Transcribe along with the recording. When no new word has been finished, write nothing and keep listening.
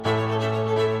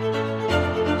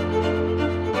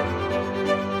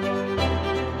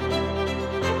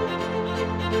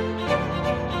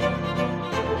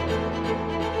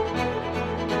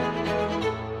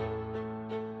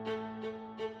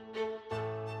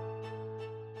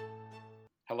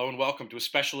Hello and welcome to a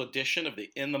special edition of the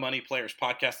In the Money Players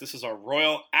podcast. This is our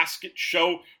Royal Ascot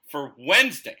show for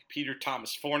Wednesday. Peter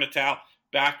Thomas Fornatale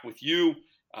back with you.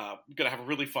 We're going to have a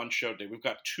really fun show today. We've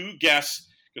got two guests.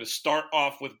 Going to start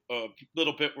off with a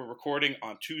little bit we're recording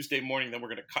on Tuesday morning. Then we're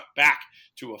going to cut back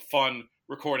to a fun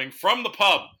recording from the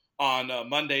pub on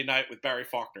Monday night with Barry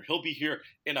Faulkner. He'll be here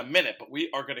in a minute, but we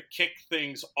are going to kick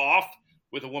things off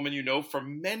with a woman you know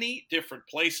from many different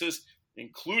places,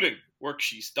 including work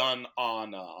she's done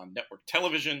on network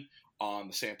television, on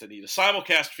the Santa Anita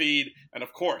simulcast feed, and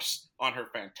of course on her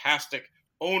fantastic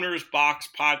Owner's Box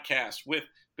podcast with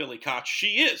Billy Koch.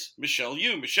 She is Michelle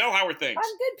Yu. Michelle, how are things?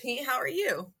 I'm good, Pete. How are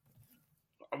you?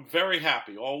 I'm very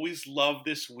happy. Always love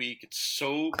this week. It's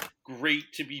so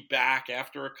great to be back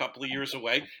after a couple of years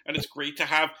away, and it's great to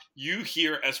have you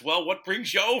here as well. What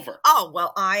brings you over? Oh,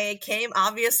 well, I came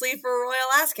obviously for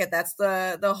Royal Ascot. That's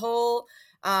the whole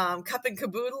cup and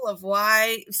caboodle of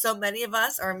why so many of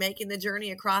us are making the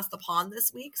journey across the pond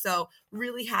this week. So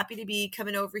really happy to be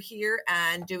coming over here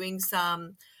and doing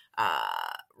some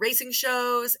racing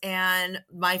shows. And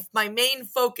my main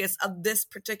focus of this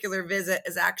particular visit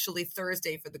is actually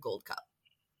Thursday for the Gold Cup.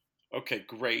 Okay,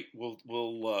 great.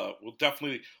 We'll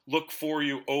definitely look for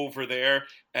you over there,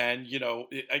 and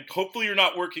hopefully you're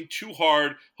not working too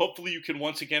hard. Hopefully you can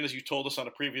once again, as you told us on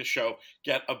a previous show,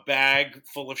 get a bag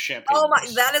full of champagne. Oh my,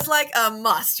 that is like a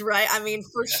must, right? I mean,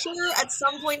 for sure at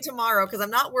some point tomorrow, because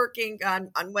I'm not working on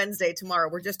Wednesday tomorrow.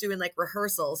 We're just doing like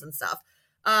rehearsals and stuff.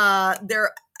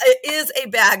 There is a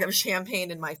bag of champagne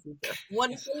in my future,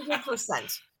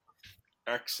 100%.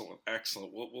 Excellent.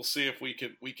 We'll see if we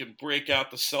can break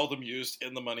out the seldom used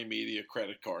In the Money Media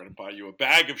credit card and buy you a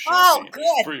bag of champagne.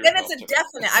 Oh, good. Then it's a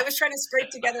definite. I was trying to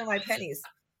scrape together my pennies.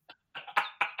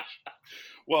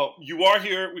 Well, you are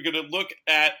here. We're going to look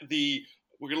at the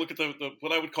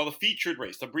what I would call the featured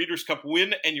race, the Breeders' Cup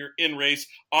win and your in race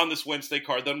on this Wednesday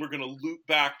card. Then we're going to loop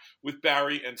back with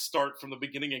Barry and start from the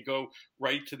beginning and go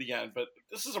right to the end. But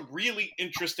this is a really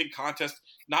interesting contest.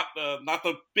 Not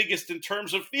the biggest in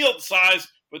terms of field size,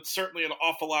 but certainly an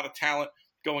awful lot of talent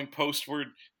going postward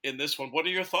in this one. What are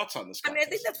your thoughts on this contest? I mean, I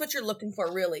think that's what you're looking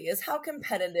for, really, is how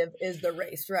competitive is the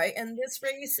race, right? And this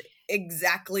race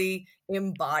exactly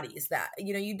embodies that.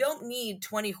 You don't need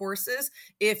 20 horses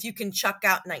if you can chuck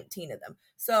out 19 of them.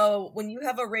 So when you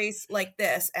have a race like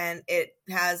this and it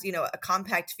has, a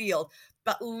compact field,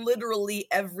 but literally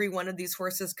every one of these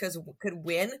horses could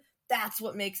win, that's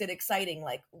what makes it exciting.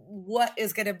 Like, what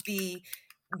is going to be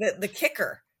the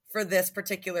kicker for this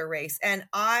particular race? And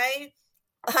I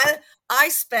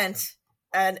spent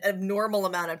an abnormal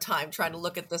amount of time trying to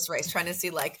look at this race, trying to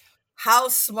see like how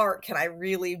smart can I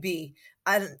really be.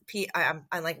 Pete, I'm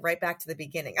like right back to the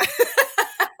beginning.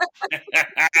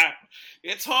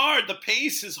 It's hard. The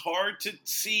pace is hard to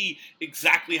see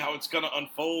exactly how it's going to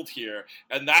unfold here,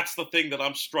 and that's the thing that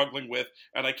I'm struggling with,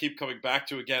 and I keep coming back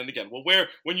to again and again. Well,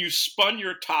 when you spun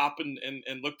your top and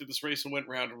looked at this race and went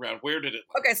round and round, where did it?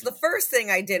 Okay, so the first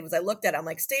thing I did was I looked at it. I'm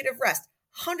like, state of rest.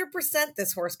 100%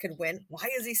 this horse could win. Why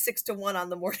is he 6-1 on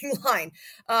the morning line?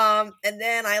 And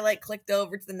then I clicked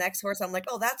over to the next horse. I'm like,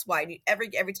 oh, that's why. Every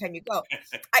time you go.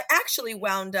 I actually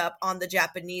wound up on the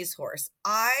Japanese horse.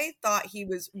 I thought he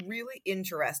was really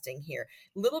interesting here.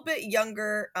 A little bit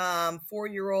younger,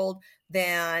 4-year-old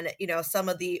than, some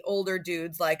of the older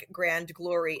dudes like Grand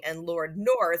Glory and Lord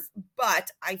North.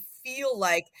 But I feel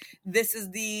like this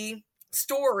is the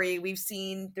story we've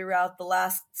seen throughout the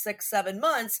last 6-7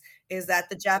 months, is that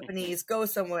the Japanese go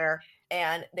somewhere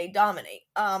and they dominate.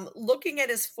 Looking at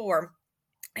his form,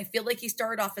 I feel like he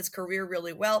started off his career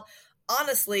really well.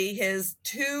 Honestly, his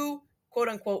two quote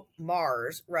unquote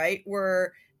Mars, right,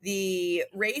 were the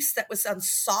race that was on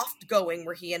soft going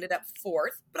where he ended up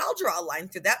 4th, but I'll draw a line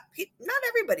through that. Not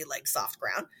everybody likes soft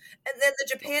ground. And then the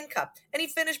Japan Cup, and he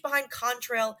finished behind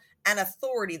Contrail and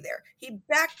Authority there. He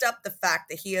backed up the fact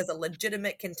that he is a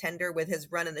legitimate contender with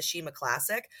his run in the Shima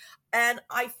Classic. And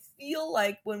I feel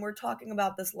like when we're talking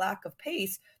about this lack of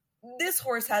pace, this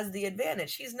horse has the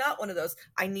advantage. He's not one of those,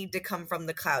 I need to come from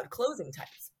the cloud closing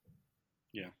types.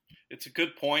 Yeah, it's a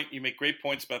good point. You make great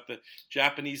points about the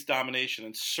Japanese domination,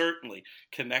 and certainly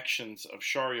Connections of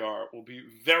Shahryar will be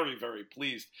very, very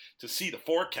pleased to see the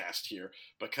forecast here,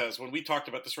 because when we talked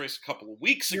about this race a couple of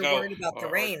weeks ago, you're worried about the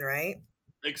rain, right?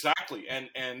 Exactly, and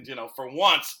for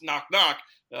once, knock knock,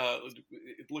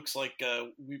 it looks like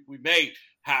we may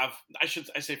have. I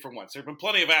say for once. There have been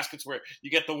plenty of Ascots where you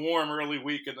get the warm early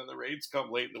week and then the rains come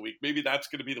late in the week. Maybe that's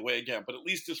going to be the way again. But at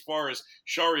least as far as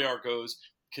Shahryar goes,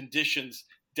 conditions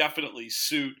definitely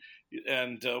suit.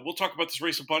 And we'll talk about this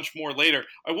race a bunch more later.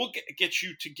 I will get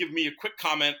you to give me a quick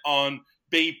comment on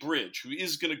Bay Bridge, who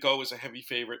is going to go as a heavy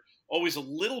favorite always a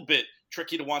little bit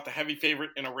tricky to want the heavy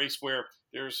favorite in a race where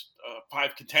there's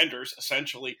 5 contenders,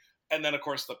 essentially. And then, of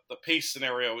course, the pace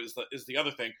scenario is the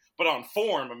other thing. But on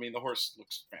form, I mean, the horse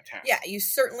looks fantastic. Yeah, you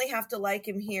certainly have to like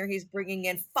him here. He's bringing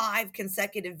in 5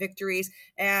 consecutive victories.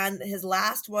 And his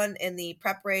last one in the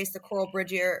prep race, the Coral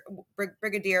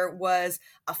Brigadier, was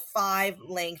a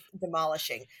 5-length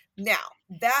demolishing. Now,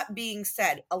 that being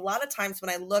said, a lot of times when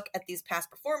I look at these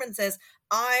past performances,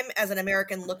 I'm, as an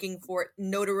American, looking for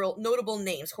notable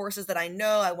names, horses that I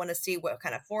know. I want to see what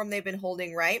kind of form they've been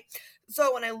holding, right?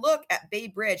 So when I look at Bay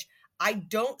Bridge, I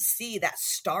don't see that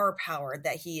star power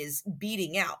that he is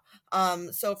beating out.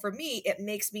 So for me, it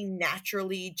makes me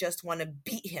naturally just want to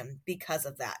beat him because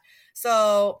of that.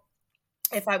 So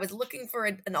if I was looking for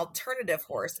an alternative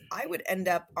horse, I would end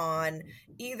up on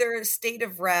either State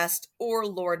of Rest or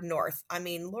Lord North. I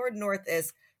mean, Lord North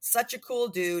is such a cool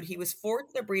dude. He was 4th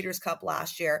in the Breeders' Cup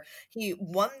last year. He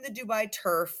won the Dubai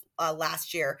Turf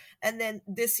last year. And then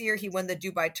this year he won the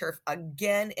Dubai Turf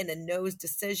again in a nose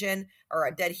decision or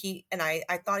a dead heat. And I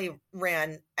thought he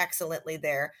ran excellently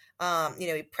there. He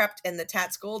prepped in the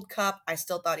Tats Gold Cup. I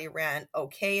still thought he ran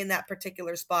okay in that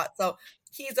particular spot. So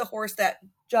he's a horse that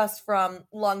just from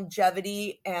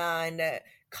longevity and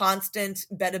constant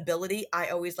bettability, I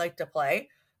always like to play.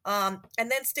 And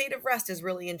then State of Rest is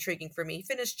really intriguing for me. He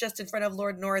finished just in front of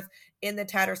Lord North in the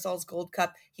Tattersall's Gold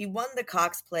Cup. He won the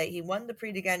Cox Plate. He won the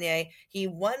Prix de Gagné. He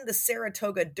won the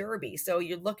Saratoga Derby. So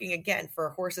you're looking again for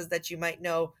horses that you might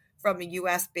know from a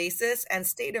U.S. basis. And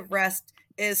State of Rest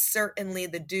is certainly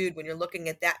the dude when you're looking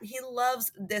at that. He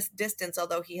loves this distance,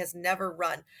 although he has never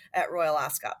run at Royal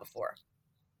Ascot before.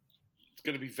 It's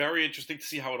going to be very interesting to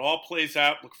see how it all plays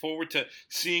out. Look forward to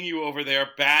seeing you over there,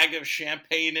 bag of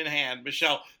champagne in hand.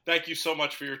 Michelle, thank you so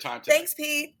much for your time today. Thanks,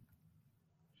 Pete.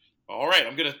 All right,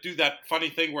 I'm going to do that funny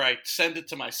thing where I send it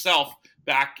to myself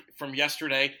back from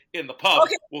yesterday in the pub.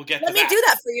 Okay, we'll get to that. Let me do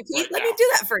that for you, Pete. Let me do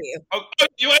that for you. Oh,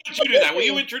 why don't you do that? Will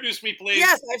you introduce me, please?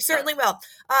 Yes, I certainly will.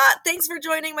 Thanks for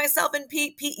joining myself and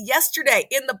Pete. Pete, yesterday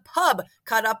in the pub,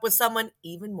 caught up with someone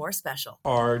even more special.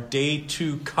 Our day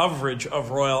 2 coverage of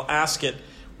Royal Ascot,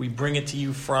 we bring it to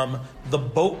you from the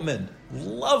Boatman.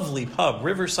 Lovely pub,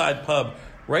 Riverside Pub,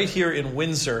 right here in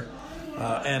Windsor.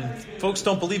 And folks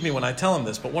don't believe me when I tell them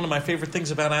this, but one of my favorite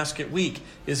things about Ascot Week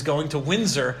is going to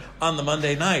Windsor on the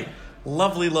Monday night.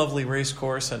 Lovely, lovely race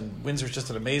course, and Windsor's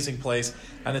just an amazing place.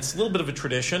 And it's a little bit of a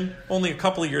tradition. Only a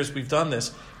couple of years we've done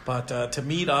this, but to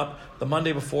meet up the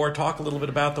Monday before, talk a little bit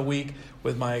about the week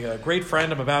with my great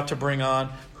friend I'm about to bring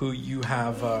on, who you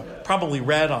have probably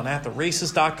read on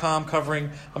attheraces.com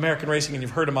covering American racing, and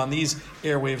you've heard him on these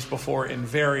airwaves before in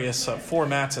various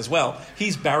formats as well.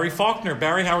 He's Barry Faulkner.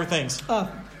 Barry, how are things?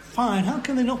 Fine. How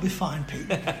can they not be fine, Pete?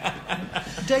 A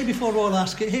day before Royal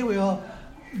Ascot, here we are,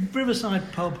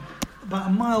 Riverside Pub, about a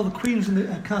mile, the Queen's in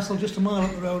the castle, just a mile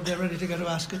up the road, they're ready to go to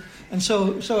Ascot. And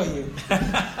so are you.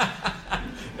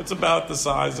 It's about the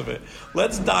size of it.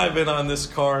 Let's dive in on this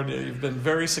card. You've been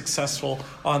very successful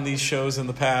on these shows in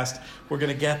the past. We're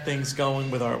going to get things going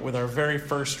with our very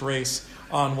first race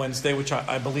on Wednesday, which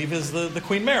I believe is the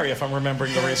Queen Mary, if I'm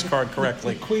remembering the race card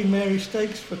correctly. The Queen Mary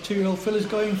Stakes for 2-year-old fillies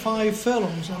going 5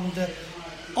 furlongs. And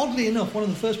oddly enough, one of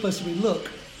the first places we look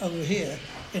over here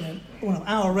in one of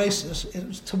our races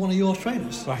is to one of your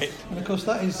trainers. Right. And of course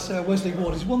that is Wesley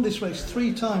Ward. He's won this race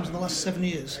 3 times in the last 7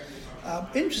 years.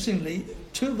 Interestingly,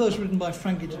 2 of those ridden by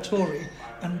Frankie Dettori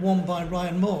and 1 by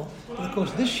Ryan Moore. But of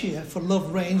course this year, for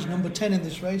Love Reigns, number 10 in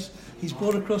this race, he's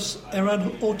brought across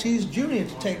Erad Ortiz Jr.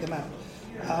 to take them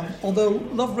out. Although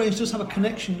Love Reigns does have a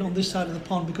connection on this side of the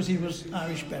pond because he was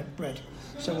Irish bred.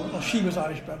 Or she was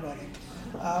Irish bred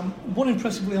rather. Won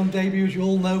impressively on debut, as you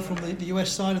all know, from the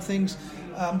US side of things.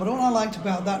 But what I liked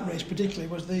about that race particularly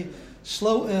was the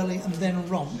slow early and then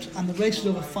romped, and the race is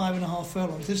over 5.5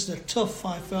 furlongs. This is a tough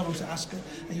 5 furlongs at Ascot,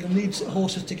 and you'll need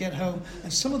horses to get home.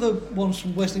 And some of the ones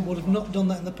from Wesley Ward have not done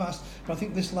that in the past, but I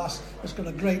think this lass has got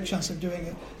a great chance of doing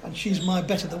it, and she's my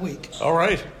bet of the week. All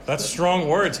right, that's strong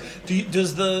words.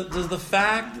 Does the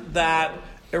fact that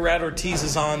Erad Ortiz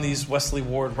is on these Wesley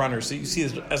Ward runners, do you see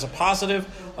it as a positive,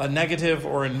 a negative,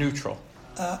 or a neutral?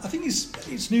 I think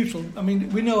it's neutral. I mean,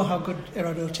 we know how good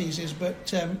Erad Ortiz is, but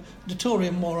Dettori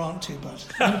and Moore aren't too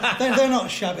bad. They're not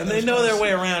shabby. And they know their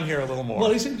way around here a little more.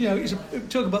 Well,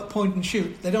 talk about point and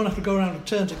shoot. They don't have to go around a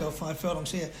turn to go 5 furlongs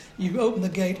here. You open the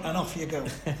gate and off you go.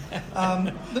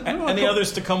 Any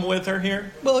others to come with her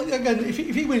here? Well, again, if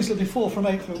he wins, it'll be 4 from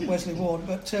 8 for Wesley Ward.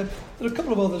 But there are a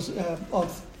couple of others,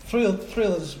 three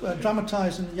others,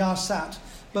 Dramatise and Yarsat,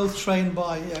 both trained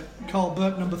by Carl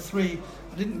Burke, number 3.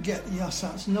 I didn't get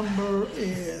Yassat's number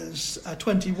is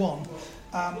 21.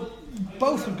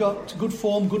 Both have got good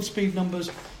form, good speed numbers.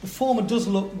 The former does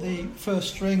look the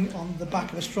first string on the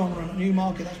back of a strong run at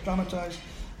Newmarket. That's dramatised.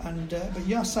 But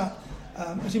Yasat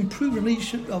has improved in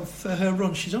each of her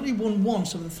runs. She's only won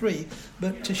once of the three,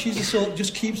 but she's the sort that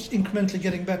just keeps incrementally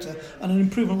getting better, and an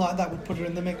improvement like that would put her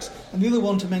in the mix. And the other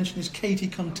one to mention is Katie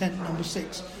Content, number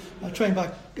 6, trained by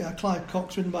Clive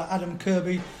Cox, ridden by Adam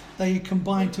Kirby. They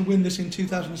combined to win this in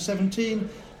 2017,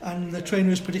 and the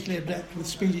trainer is particularly adept with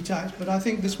speedy types. But I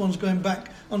think this one's going back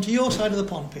onto your side of the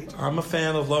pond, Pete. I'm a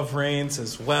fan of Love Reigns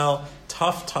as well.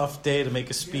 Tough day to make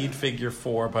a speed figure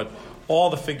 4, but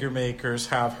all the figure makers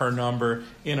have her number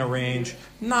in a range.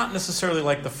 Not necessarily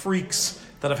like the freaks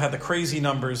that have had the crazy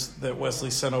numbers that Wesley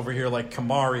sent over here, like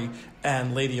Kamari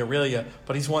and Lady Aurelia,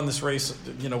 but he's won this race,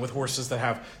 with horses that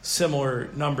have similar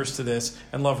numbers to this,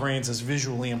 and Love Reigns is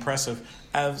visually impressive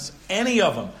as any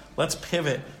of them. Let's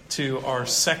pivot to our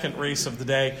second race of the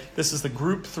day. This is the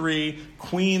Group 3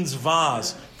 Queen's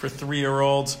Vase for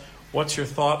 3-year-olds. What's your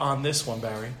thought on this one,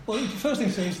 Barry? Well, the first thing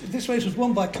to say is this race was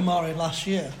won by Kamari last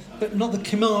year, but not the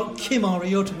Kimari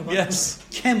you're talking about. Yes.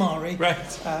 Kemari.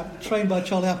 Right. Trained by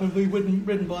Charlie Appleby,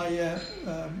 ridden by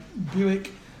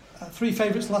Buick. 3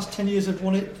 favourites the last 10 years have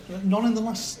won it, none in the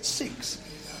last 6.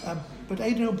 But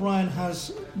Aidan O'Brien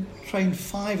has trained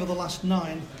 5 of the last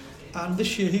 9, and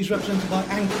this year he's represented by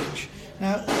Anchorage.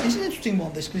 Now, it's an interesting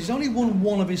one, this, because he's only won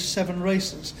 1 of his 7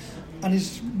 races, and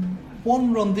his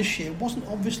one run this year wasn't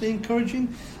obviously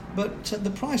encouraging, but the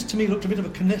price to me looked a bit of a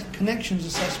connections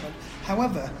assessment.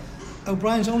 However,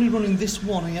 O'Brien's only running this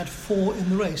one, and he had 4 in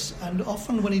the race, and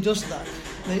often when he does that,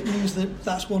 it means that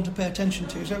that's one to pay attention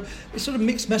to. So it's sort of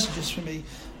mixed messages for me.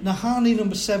 Nahani,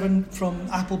 number 7 from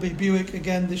Appleby Buick,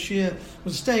 again this year,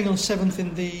 was staying on 7th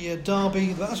in the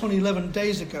Derby. That's only 11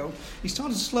 days ago. He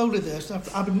started slowly there. So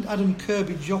after Adam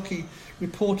Kirby, jockey,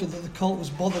 reported that the colt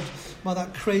was bothered by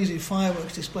that crazy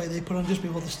fireworks display they put on just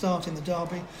before the start in the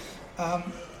Derby.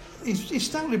 He's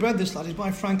stoutly bred, this lad. He's by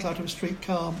Frank out of a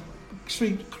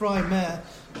Street Cry mare,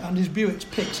 and his Buick's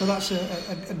picked, so that's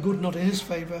a good nod in his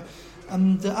favour.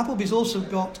 And Appleby's also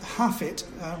got Half It,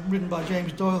 ridden by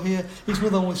James Doyle here. He's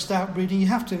another one with stout breeding. You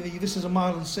have to. This is a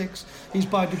 1 and 6. He's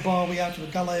by Dubarwi out of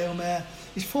a Galileo mare.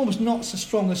 His form is not so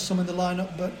strong as some in the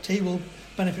lineup, but he will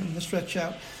benefit from the stretch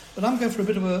out. But I'm going for a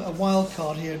bit of a wild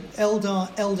card here. Eldar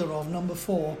Eldarov, number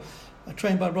 4,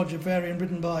 trained by Roger Varian,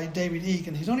 ridden by David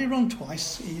Egan. He's only run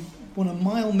twice. He won a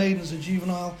mile maiden as a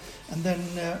juvenile, and then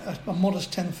a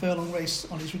modest 10 furlong race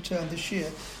on his return this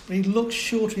year. But he looks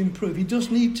sure to improve. He does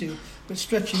need to, but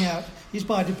stretching out. He's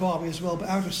by Dubarwi as well, but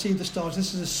out of Sea of the Stars,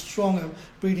 this is as strong a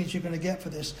breeding as you're going to get for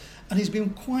this. And he's been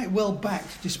quite well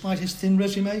backed despite his thin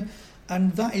resume,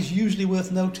 and that is usually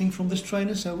worth noting from this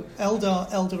trainer. So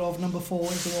Eldar Eldarov, number 4,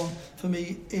 is the one for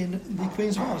me in the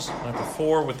Queen's Vase. Number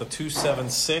 4 with the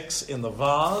 276 in the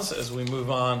Vase as we move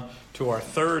on to our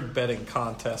third betting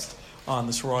contest on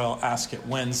this Royal Ascot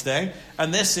Wednesday.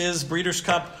 And this is Breeders'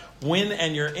 Cup Win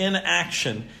and You're in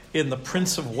action in the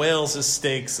Prince of Wales'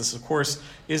 Stakes. This, of course,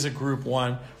 is a Group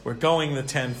 1. We're going the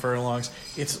 10 furlongs.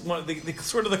 It's one of the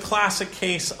sort of the classic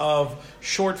case of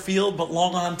short field but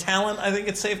long on talent, I think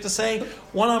it's safe to say.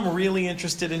 One I'm really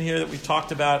interested in here that we've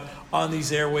talked about on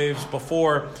these airwaves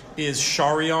before is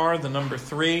Shahryar, the number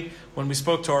 3. When we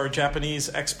spoke to our Japanese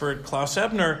expert Klaus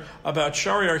Ebner about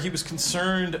Shahryar, he was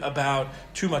concerned about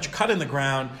too much cut in the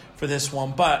ground for this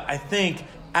one. But I think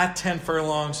at 10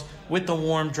 furlongs, with the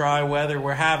warm, dry weather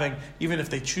we're having, even if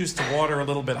they choose to water a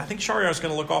little bit, I think Shahryar is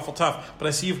going to look awful tough. But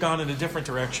I see you've gone in a different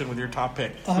direction with your top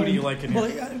pick. Who do you like in here?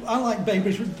 Well, I like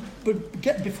Baybridge,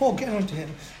 but before getting on to him,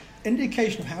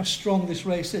 indication of how strong this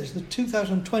race is. The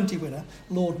 2020 winner,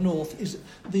 Lord North, is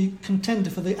the contender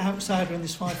for the outsider in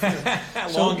this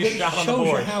 5-field. Longest shot on the board.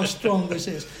 Shows you how strong this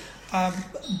is.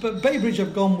 But Baybridge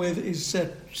I've gone with is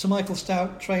Sir Michael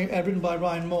Stout, ridden by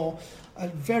Ryan Moore.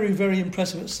 Very, very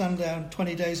impressive at Sandown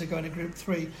 20 days ago in a Group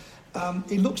 3.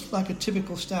 He looks like a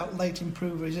typical Stout late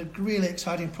improver. He's a really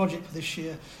exciting project for this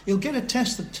year. He'll get a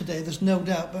test today, there's no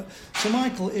doubt. But Sir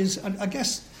Michael is, I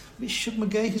guess, Bishop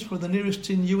McGay is probably the nearest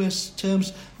in US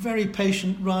terms. Very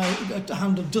patient,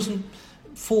 handler, doesn't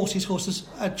force his horses.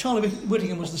 Charlie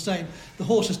Whittingham was the same. The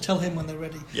horses tell him when they're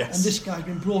ready. Yes. And this guy's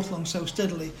been brought along so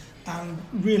steadily and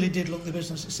really did look the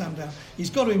business at Sandown. He's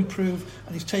got to improve,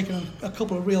 and he's taken a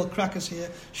couple of real crackers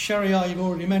here. Shahryar, you've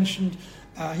already mentioned.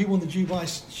 He won the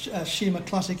Dubai Shima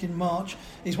Classic in March.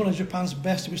 He's one of Japan's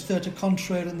best. He was third to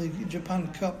Contrail in the Japan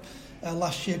Cup.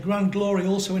 last year. Grand Glory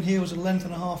also in here was a length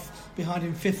and a half behind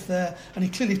him, 5th there, and he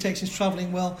clearly takes his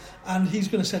travelling well, and he's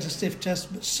going to set a stiff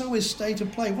test, but so is State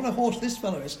of Play. What a horse this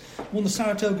fella is. Won the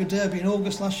Saratoga Derby in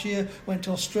August last year, went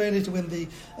to Australia to win the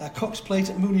Cox Plate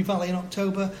at Moonee Valley in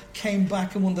October, came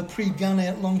back and won the Prix Gannet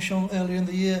at Longchamp earlier in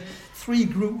the year. 3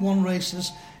 Group 1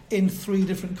 races in 3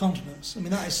 different continents. I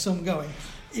mean, that is some going.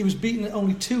 He was beaten at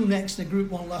only 2 next in a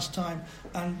Group 1 last time,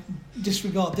 and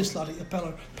disregard this lad at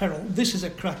peril. This is a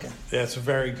cracker. Yeah, it's a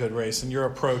very good race, and your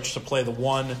approach to play the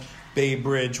 1 Bay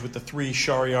Bridge with the 3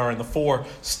 Shahryar and the 4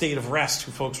 State of Rest,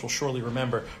 who folks will surely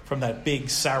remember from that big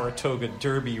Saratoga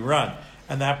Derby run.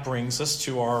 And that brings us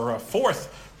to our 4th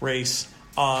race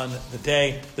on the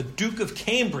day, the Duke of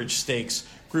Cambridge Stakes,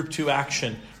 Group 2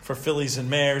 action for fillies and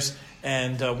mares,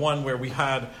 and one where we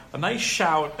had a nice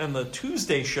shout in the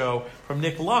Tuesday show from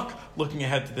Nick Luck looking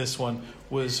ahead to this one.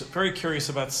 Was very curious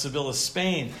about Sevilla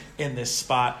Spain in this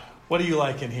spot. What do you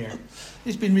like in here?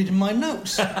 He's been reading my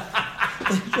notes.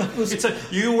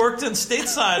 You worked in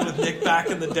stateside with Nick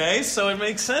back in the day, so it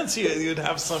makes sense you'd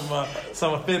have some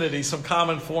affinity, some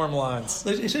common form lines.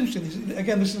 It's interesting.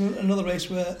 Again, this is another race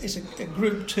where it's a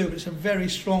Group 2, but it's a very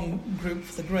strong group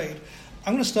for the grade.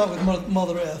 I'm going to start with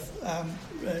Mother Earth.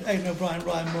 Aidan O'Brien,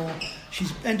 Ryan Moore.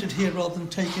 She's entered here rather than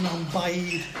taking on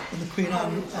Baid in the Queen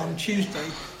Anne on Tuesday.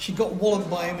 She got walloped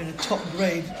by him in a top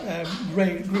grade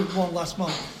Group 1 last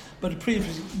month, but had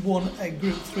previously won a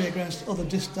Group 3 against other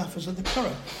distaffers at the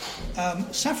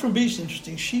Curragh. Saffron Beach is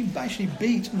interesting. She actually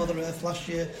beat Mother Earth last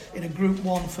year in a Group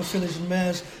 1 for fillies and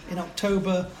mares in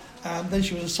October. Then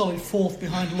she was a solid 4th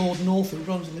behind Lord North, who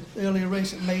runs in the earlier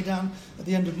race at Meydan at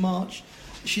the end of March.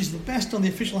 She's the best on the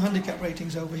official handicap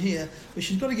ratings over here, but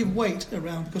she's got to give weight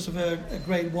around because of her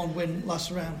Grade 1 win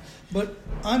last round. But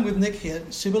I'm with Nick here.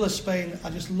 Sevilla Spain, I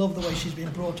just love the way she's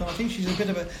been brought on. I think she's a bit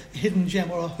of a hidden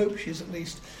gem, or I hope she is at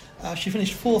least. She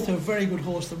finished 4th to a very good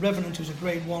horse, the Revenant, who's a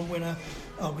Grade 1 winner,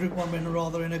 or Group 1 winner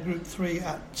rather, in a Group 3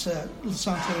 at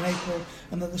Saint-Cloud in April.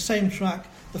 And at the same track,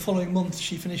 the following month,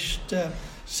 she finished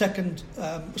second.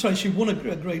 She won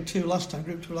a Grade 2 last time,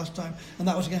 Group 2 last time, and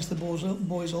that was against the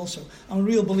boys also. I'm a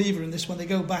real believer in this when they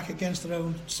go back against their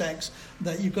own sex,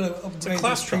 that you've got to upgrade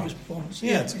their previous performance.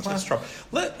 Yeah, it's a class drop.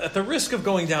 At the risk of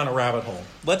going down a rabbit hole,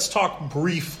 let's talk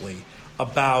briefly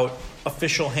about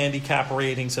official handicap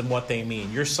ratings and what they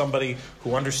mean. You're somebody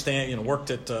who understands,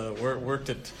 worked at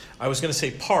I was going to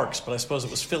say Parks, but I suppose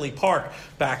it was Philly Park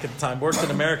back at the time. Worked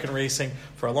in American racing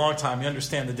for a long time. You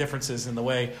understand the differences in the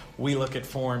way we look at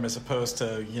form as opposed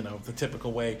to, the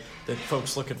typical way that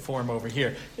folks look at form over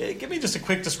here. Give me just a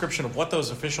quick description of what those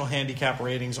official handicap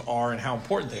ratings are and how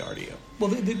important they are to you. Well,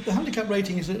 the handicap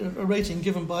rating is a rating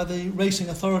given by the racing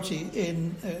authority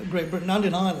in Great Britain and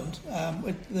in Ireland.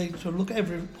 They sort of look at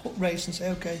every race and say,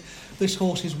 okay, this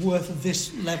horse is worth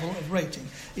this level of rating.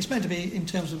 It's meant to be in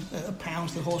terms of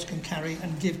pounds the horse can carry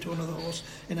and give to another horse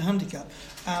in a handicap.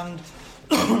 And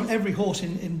every horse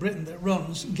in Britain that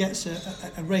runs gets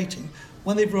a rating.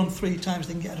 When they've run 3 times,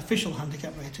 they can get an official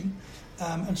handicap rating.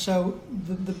 And so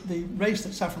the race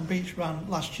that Saffron Beach ran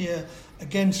last year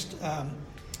against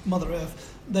Mother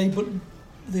Earth,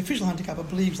 the official handicapper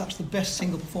believes that's the best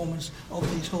single performance of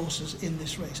these horses in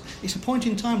this race. It's a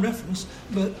point-in-time reference,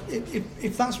 but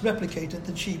if that's replicated,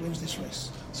 then she wins this race.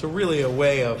 So really a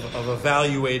way of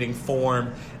evaluating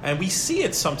form, and we see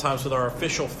it sometimes with our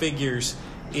official figures,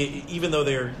 even though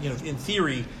they're, in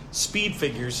theory, speed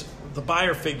figures. The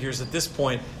buyer figures at this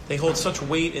point, they hold such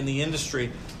weight in the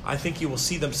industry. I think you will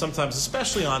see them sometimes,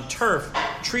 especially on turf,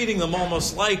 treating them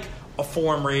almost like a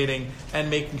form rating and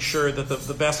making sure that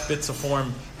the best bits of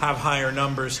form have higher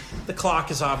numbers. The clock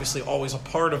is obviously always a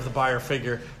part of the buyer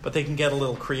figure, but they can get a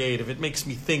little creative. It makes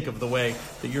me think of the way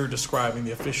that you're describing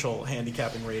the official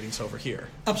handicapping ratings over here.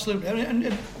 Absolutely. And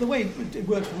the way it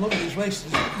works with a lot of these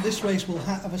races, this race will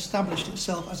have established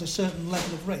itself as a certain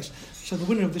level of race. So the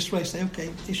winner of this race say, okay,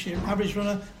 is she an average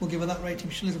runner? We'll give her that rating.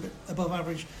 If she's a little bit above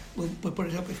average, we'll put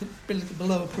it up. If it's a little bit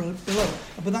below, put it below.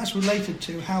 But that's related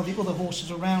to how the other horses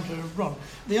around her have run.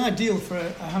 The ideal for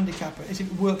a handicapper is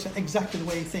if it works exactly the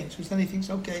way he thinks, because then he thinks,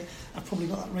 okay, I've probably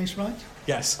got that race right.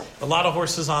 Yes. A lot of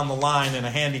horses on the line in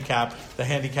a handicap. The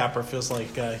handicapper feels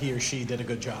like he or she did a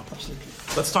good job. Absolutely.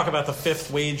 Let's talk about the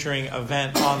 5th wagering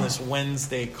event on this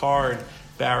Wednesday card.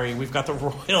 Barry, we've got the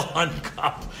Royal Hunt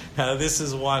Cup. This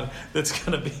is one that's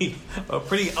going to be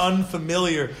pretty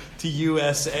unfamiliar to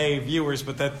USA viewers,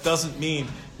 but that doesn't mean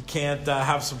you can't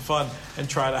have some fun and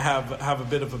try to have a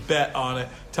bit of a bet on it.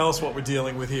 Tell us what we're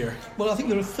dealing with here. Well, I think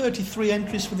there are 33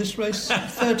 entries for this race,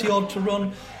 30 odd to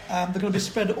run. They're going to be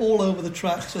spread all over the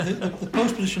track, so the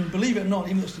post position, believe it or not,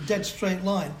 even though it's a dead straight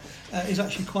line, is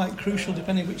actually quite crucial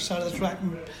depending which side of the track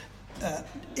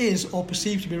is or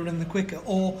perceived to be running the quicker,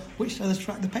 or which side of the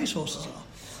track the pace horses are.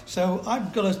 So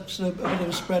I've got a bit of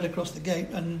a spread across the gate,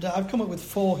 and I've come up with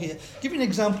 4 here. Give you an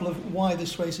example of why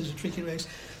this race is a tricky race.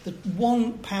 The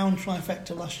 £1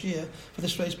 trifecta last year for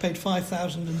this race paid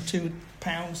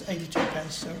 £5,002.82.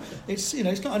 So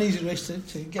it's not an easy race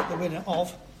to get the winner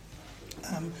of.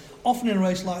 Often in a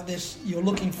race like this, you're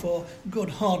looking for good,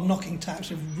 hard-knocking types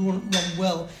who've run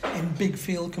well in big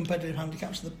field competitive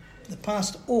handicaps of the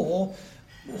past, or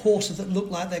horses that look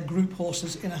like they're group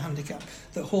horses in a handicap,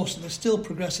 the horses that are still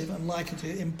progressive and likely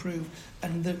to improve,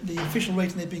 and the official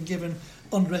rating they've been given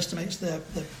underestimates their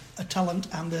talent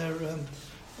and their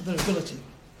ability.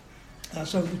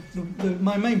 So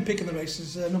my main pick in the race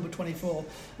is number 24,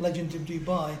 Legend of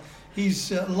Dubai.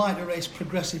 He's lighter race,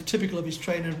 progressive, typical of his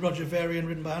trainer, Roger Varian,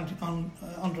 ridden by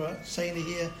Andra Saini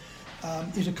here.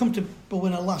 He's a comfortable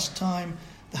winner last time.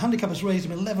 The handicap has raised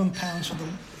him £11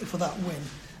 for that win,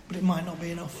 but it might not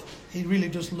be enough. He really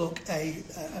does look a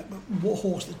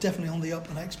horse that's definitely on the up,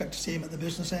 and I expect to see him at the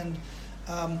business end.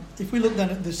 If we look then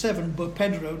at the 7, Bud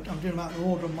Pedro, I'm doing them out of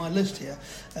order on my list here,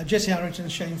 Jesse Harrington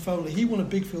and Shane Foley. He won a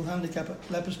big field handicap at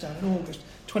Leopardstown in August,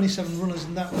 27 runners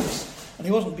in that race, and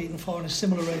he wasn't beaten far in a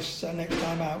similar race next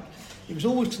time out. He was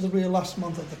always to the rear last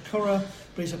month at the Curragh,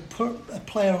 but he's a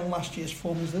player on last year's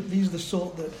form. These are the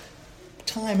sort that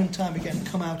time and time again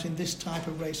come out in this type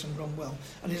of race and run well,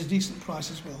 and he's a decent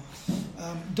price as well.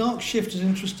 Dark Shift is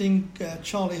interesting.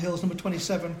 Charlie Hills, number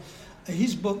 27.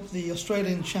 He's booked the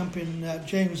Australian champion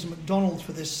James McDonald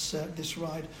for this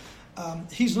ride.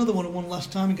 He's another one who won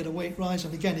last time and got a weight rise,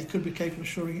 and again he could be capable of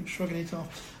shrugging it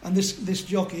off. And this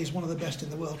jockey is one of the best in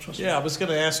the world, trust me. Yeah, I was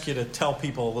going to ask you to tell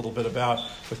people a little bit about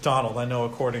McDonald. I know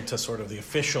according to sort of the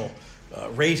official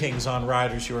ratings on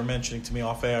riders you were mentioning to me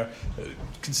off air,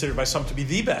 considered by some to be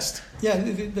the best. Yeah,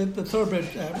 the thoroughbred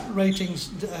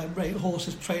ratings rate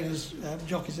horses, trainers,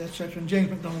 jockeys, etc. And James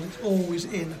McDonald is always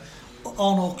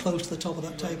on or close to the top of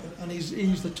that table, and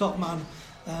he's the top man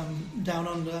down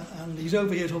under, and he's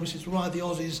over here obviously to ride the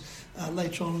Aussies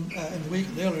later on in the week,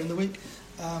 earlier in the week,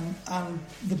 and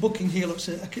the booking here looks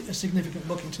a significant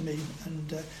booking to me,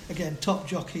 and again top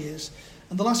jockey is.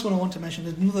 And the last one I want to mention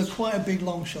is another quite a big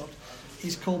long shot.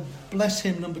 He's called Bless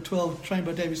Him, number 12, trained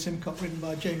by David Simcock, ridden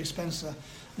by Jamie Spencer.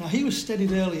 Now, he was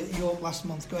steadied early at York last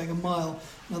month, going a mile.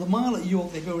 Now, the mile at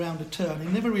York, they go around a turn. He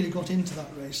never really got into that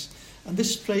race. And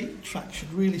this straight track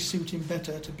should really suit him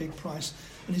better at a big price.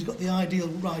 And he's got the ideal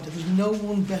rider. There's no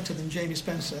one better than Jamie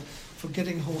Spencer for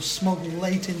getting a horse smuggled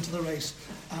late into the race.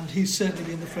 And he's certainly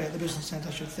been the fray at the business end,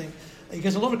 I should think. He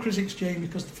gets a lot of critics, Jamie,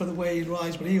 because for the way he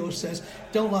rides, but he always says,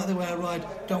 don't like the way I ride,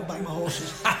 don't back my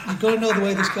horses. You've got to know the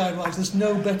way this guy rides. There's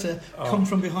no better come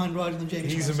from behind rider than Jamie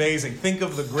He's Spencer. amazing. Think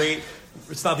of the great,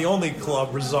 it's not the only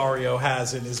club Rosario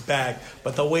has in his bag,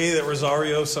 but the way that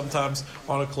Rosario sometimes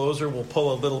on a closer will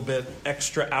pull a little bit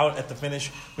extra out at the finish.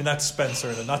 I mean, that's Spencer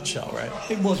in a nutshell, right?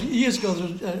 It was. Years ago,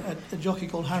 there was a jockey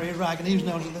called Harry Ragg, and he was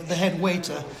known as the head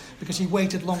waiter because he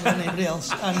waited longer than anybody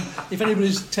else. And if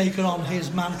anybody's taken on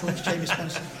his mantle, it's Jamie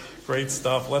Spencer. Great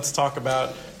stuff. Let's talk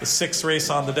about the 6th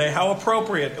race on the day. How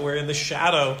appropriate. We're in the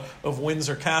shadow of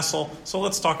Windsor Castle. So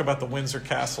let's talk about the Windsor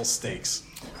Castle Stakes.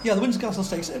 Yeah, the Windsor Castle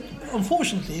Stakes,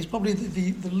 unfortunately, is probably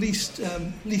the least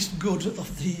good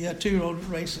of the 2-year-old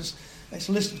races. It's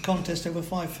a listed contest over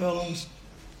 5 furlongs.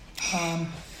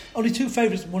 Only 2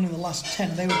 favourites won in the last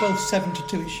 10. They were both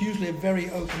 7-2. It's usually a very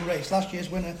open race. Last year's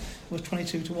winner was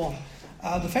 22-1.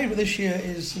 The favourite this year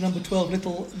is number 12,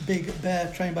 Little Big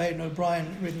Bear, trained by Aidan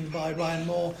O'Brien, ridden by Ryan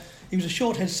Moore. He was a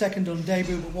short-head second on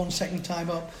debut, but won second time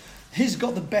up. He's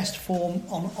got the best form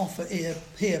on offer here,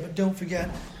 but don't forget,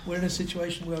 we're in a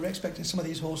situation where we're expecting some of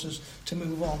these horses to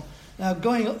move on. Now,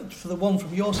 going up for the one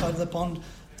from your side of the pond,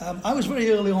 I was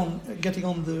very early on getting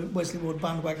on the Wesley Ward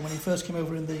bandwagon when he first came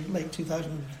over in the late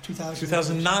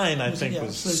 2009, I think,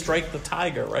 was Strike the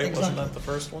Tiger, right? Exactly. Wasn't that the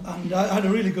first one? And I had a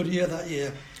really good year that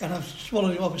year, and I've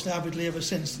swallowed it obviously avidly ever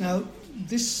since. Now,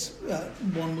 this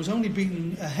one was only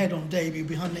beaten ahead on debut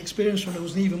behind an experienced runner who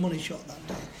was an even money shot that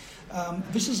day.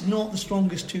 This is not the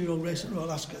strongest 2-year-old race at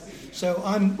Royal Ascot, so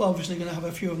I'm obviously going to have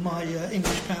a few of my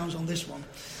English pounds on this one.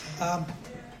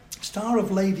 Star of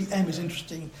Lady M is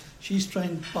interesting. She's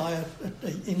trained by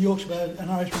in Yorkshire by an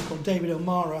Irishman called David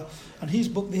O'Mara, and he's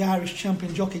booked the Irish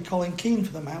champion jockey Colin Keane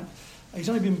for the mount. She's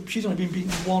only been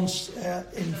beaten once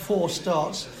in 4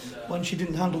 starts when she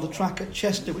didn't handle the track at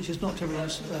Chester, which is not to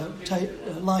everyone's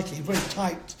liking. A very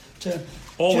tight turn.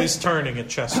 Always turning at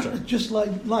Chester. Just like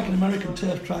an American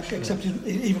turf track, except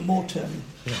even more turning.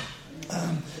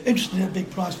 Yeah. Interesting, a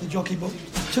big price for the jockey, but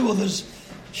 2 others,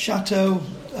 Chateau,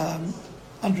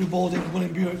 Andrew Balding,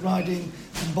 William Buick riding,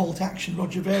 and Bolt Action,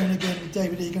 Roger Varian again with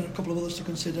David Egan and a couple of others to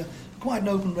consider. Quite an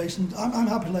open race, and I'm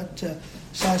happy to let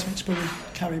Seismic Spirit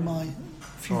carry my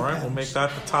few All right, pounds. we'll make that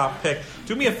the top pick.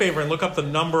 Do me a favor and look up the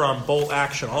number on Bolt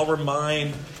Action. I'll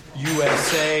remind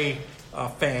USA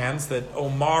fans that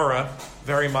O'Mara,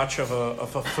 very much of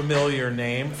a familiar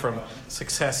name from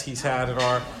success he's had in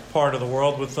our part of the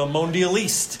world with the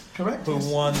Mondialiste. Correct. Who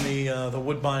won the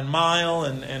Woodbine Mile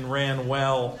and ran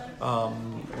well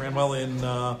in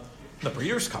the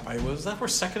Breeders' Cup. Was that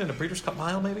first second in the Breeders' Cup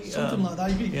Mile, maybe? Something like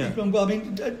that. You've done well. I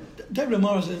mean, David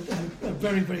O'Mara's a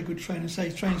very, very good trainer. Say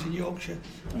he trains in Yorkshire.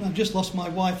 And I've just lost my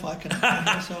Wi-Fi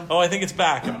connection. So I think it's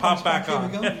back. It popped back on.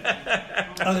 Here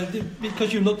we go.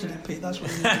 Because you looked at it, Pete. That's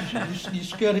what you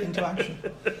scared it into action.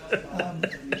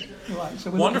 Right.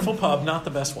 So wonderful pub, not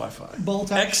the best Wi-Fi.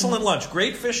 Bolt Action. Excellent lunch.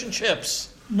 Great fish and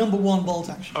chips. Number 1, Bolt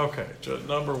Action. Okay,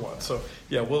 number 1. So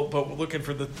yeah, but we're looking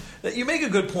for you make a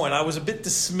good point. I was a bit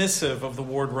dismissive of the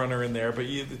Ward Runner in there, but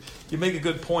you make a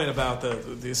good point about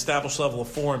the established level of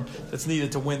form that's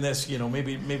needed to win this.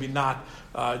 Maybe not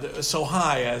so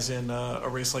high as in a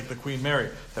race like the Queen Mary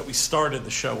that we started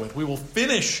the show with. We will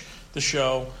finish the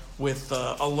show with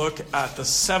a look at the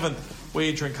 7th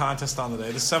wagering contest on the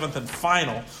day, the 7th and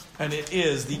final, and it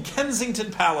is the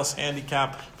Kensington Palace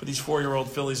Handicap for these 4-year-old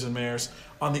fillies and mares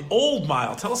on the Old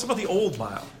Mile. Tell us about the Old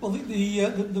Mile. Well,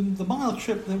 the mile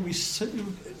trip that we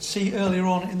see earlier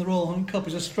on in the Royal Hunt Cup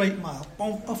is a straight mile.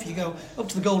 Off you go, up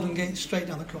to the Golden Gate, straight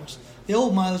down the course. The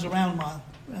Old Mile is a round mile,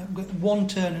 with one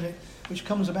turn in it, which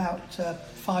comes about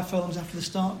 5 furlongs after the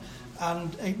start,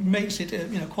 and it makes it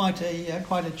quite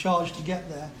a charge to get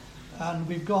there. And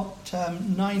we've got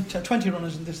 20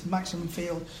 runners in this maximum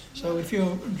field, so if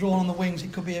you're drawn on the wings,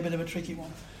 it could be a bit of a tricky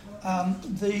one.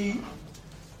 The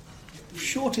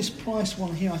shortest price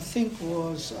one here, I think,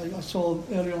 was I saw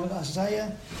earlier on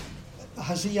Hazia,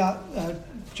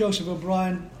 Joseph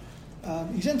O'Brien.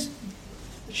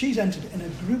 She's entered in a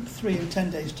Group 3 in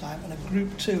 10 days' time and a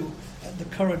Group 2 at the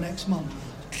Curragh next month.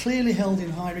 Clearly held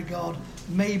in high regard,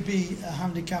 may be a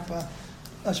handicapper.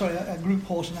 A group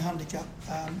horse and a handicap.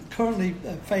 Currently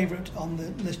a favourite on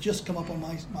the list, just come up on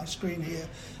my screen here.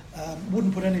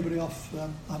 Wouldn't put anybody off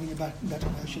having a bet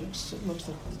on her. She looks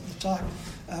the type.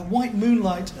 White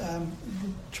Moonlight,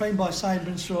 trained by Syed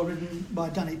Brinstraw, ridden by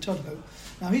Danny Tudhoe.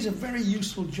 Now he's a very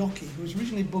useful jockey who was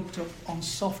originally booked up on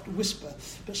Soft Whisper,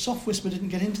 but Soft Whisper didn't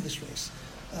get into this race.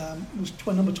 Was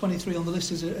number 23 on the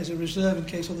list as a reserve in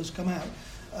case others come out.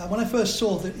 When I first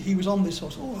saw that he was on this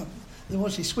horse,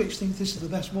 once he switched, I think this is the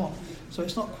best one. So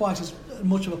it's not quite as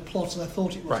much of a plot as I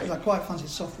thought it was, because I quite fancied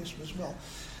Soft Whisper as well.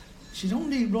 She's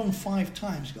only run 5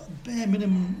 times. She's got bare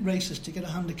minimum races to get a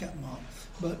handicap mark.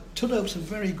 But Tudhope's a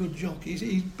very good jockey.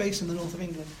 He's based in the north of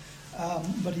England.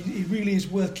 But he really is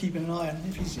worth keeping an eye on.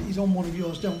 If he's on one of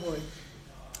yours, don't worry.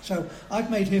 So I've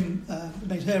made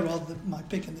her rather my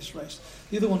pick in this race.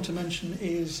 The other one to mention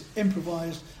is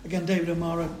Improvised. Again, David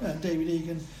O'Mara, David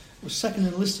Egan, was second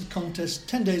in a listed contest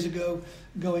 10 days ago,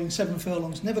 going 7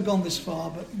 furlongs. Never gone this far,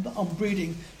 but on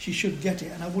breeding, she should get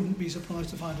it, and I wouldn't be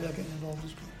surprised to find her getting involved as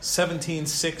well. 17,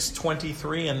 6,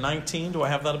 23, and 19. Do I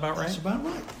have that about right? That's about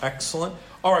right. Excellent.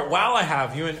 All right, while I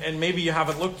have you, and maybe you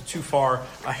haven't looked too far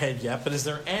ahead yet, but is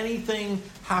there anything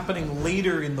happening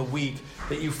later in the week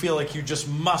that you feel like you just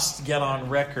must get on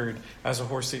record as a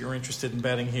horse that you're interested in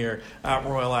betting here at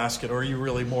Royal Ascot, or are you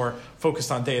really more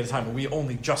focused on day at a time? We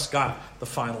only just got the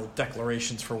final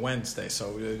declarations for Wednesday,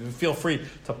 so feel free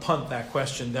to punt that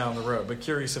question down the road. But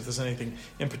curious if there's anything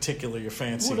in particular you're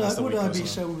fancying. Would I be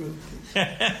so rude?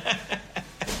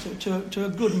 to a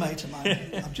good mate of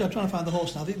mine. I'm trying to find the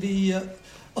horse now. The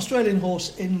Australian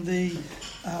horse in the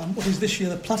what is this year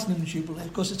the Platinum Jubilee.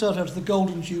 Of course, it started out as the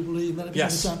Golden Jubilee, and then it became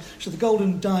so the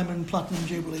Golden Diamond Platinum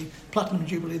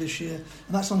Jubilee this year,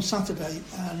 and that's on Saturday.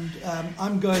 And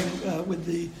I'm going with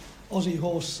the Aussie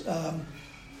horse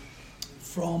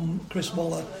from Chris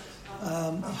Waller,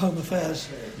 Home Affairs.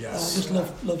 Yes. Just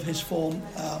love his form.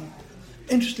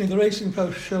 Interestingly, the Racing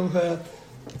Post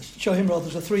show him rather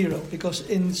as a 3-year-old, because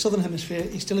in the Southern Hemisphere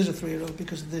he still is a 3-year-old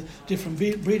because of the different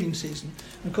breeding season.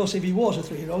 And of course, if he was a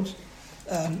 3-year-old,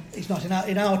 he's not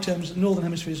in our terms. The Northern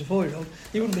Hemisphere is a 4-year-old.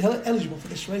 He wouldn't be eligible for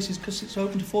this race because it's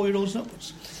open to 4-year-olds and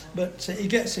upwards. But he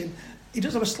gets in. He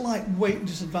does have a slight weight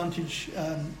disadvantage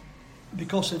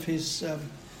because of his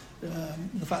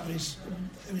the fact that he's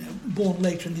born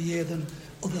later in the year than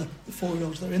other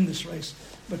 4-year-olds that are in this race.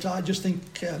 But I just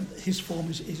think his form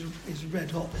is red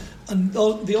hot. And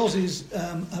the Aussies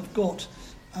have got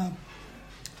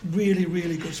really,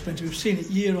 really good sprinters. We've seen it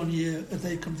year on year as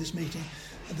they come to this meeting.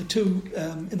 the two,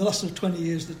 in the last sort of 20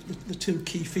 years, the two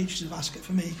key features of Ascot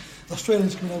for me, the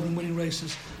Australians coming over and winning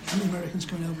races, and the Americans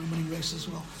coming over and winning races as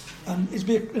well. And it's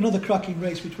been another cracking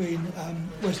race between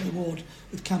Wesley Ward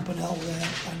with Campanelle there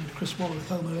and Chris Waller with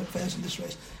Home Affairs in this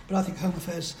race. But I think Home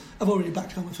Affairs, I've already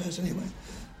backed Home Affairs anyway.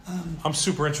 I'm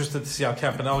super interested to see how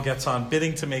Campanelle gets on,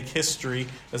 bidding to make history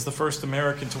as the first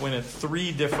American to win at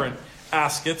 3 different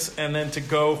Ascots, and then to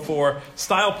go for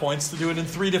style points to do it in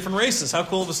 3 different races. How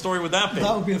cool of a story would that be?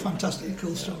 That would be a fantastically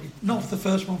cool story. Not the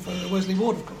first one for Wesley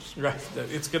Ward, of course. Right.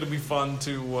 It's going to be fun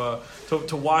to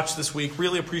watch this week.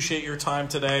 Really appreciate your time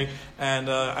today, and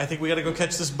I think we got to go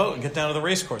catch this boat and get down to the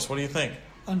race course. What do you think?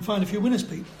 And find a few winners,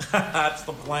 Pete. That's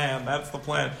the plan. That's the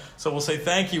plan. So we'll say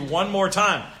thank you one more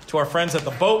time to our friends at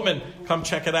the Boatman. Come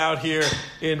check it out here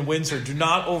in Windsor. Do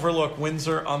not overlook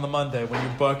Windsor on the Monday when you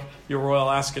book your Royal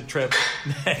Ascot trip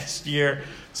next year.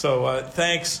 So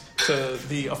thanks to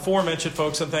the aforementioned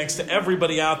folks, and thanks to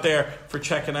everybody out there for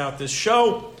checking out this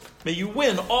show. May you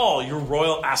win all your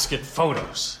Royal Ascot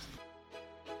photos.